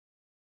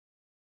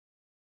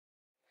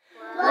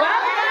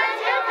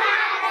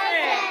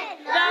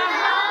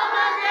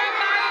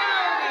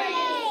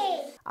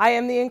I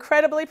am the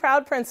incredibly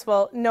proud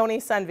principal, Noni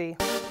Sunvi.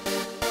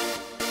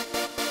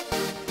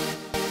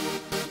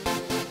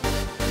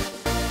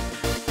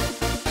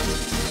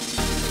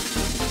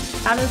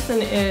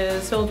 Patterson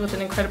is filled with an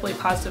incredibly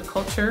positive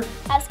culture.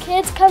 As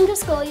kids come to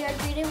school, you are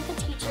greeted with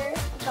the teacher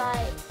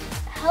by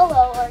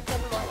hello or good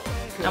morning.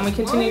 And we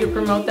continue to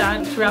promote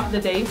that throughout the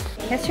day.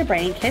 Kiss your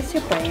brain,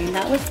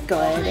 that was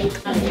good.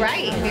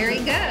 Right, very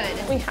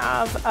good. We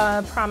have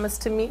a promise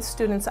to meet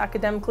students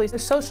academically,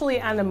 socially,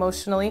 and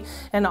emotionally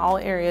in all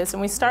areas.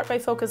 And we start by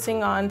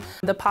focusing on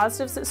the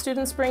positives that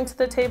students bring to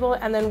the table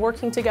and then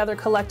working together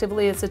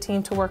collectively as a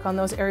team to work on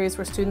those areas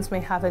where students may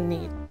have a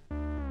need.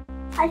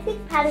 I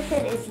think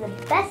Patterson is the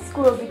best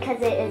school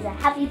because it is a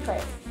happy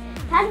place.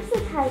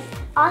 Patterson has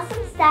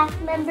awesome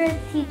staff members,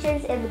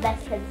 teachers, and the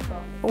best principal.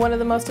 One of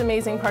the most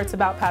amazing parts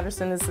about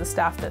Patterson is the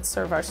staff that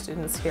serve our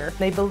students here.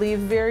 They believe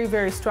very,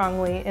 very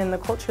strongly in the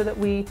culture that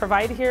we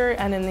provide here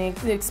and in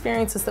the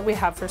experiences that we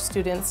have for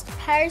students.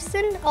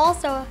 Patterson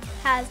also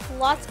has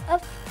lots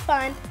of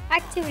fun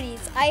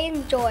activities I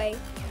enjoy.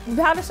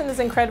 Patterson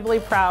is incredibly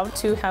proud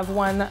to have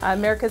won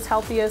America's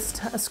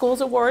Healthiest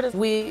Schools Award.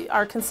 We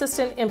are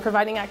consistent in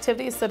providing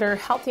activities that are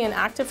healthy and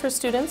active for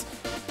students.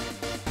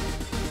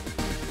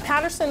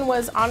 Patterson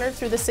was honored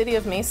through the city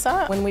of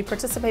Mesa when we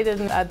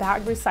participated in a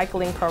bag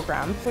recycling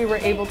program. We were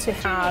able to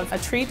have a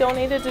tree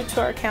donated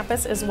to our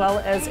campus as well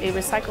as a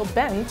recycled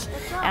bench,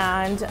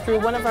 and through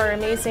one of our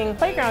amazing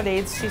playground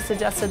aides, she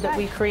suggested that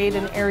we create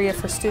an area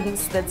for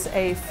students that's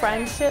a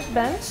friendship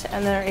bench,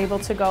 and they're able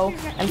to go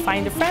and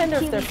find a friend,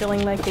 or if they're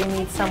feeling like they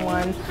need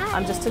someone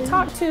just to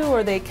talk to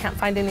or they can't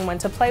find anyone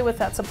to play with,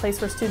 that's a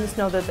place where students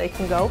know that they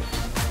can go.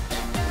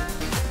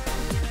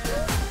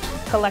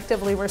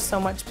 Collectively, we're so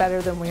much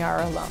better than we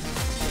are alone.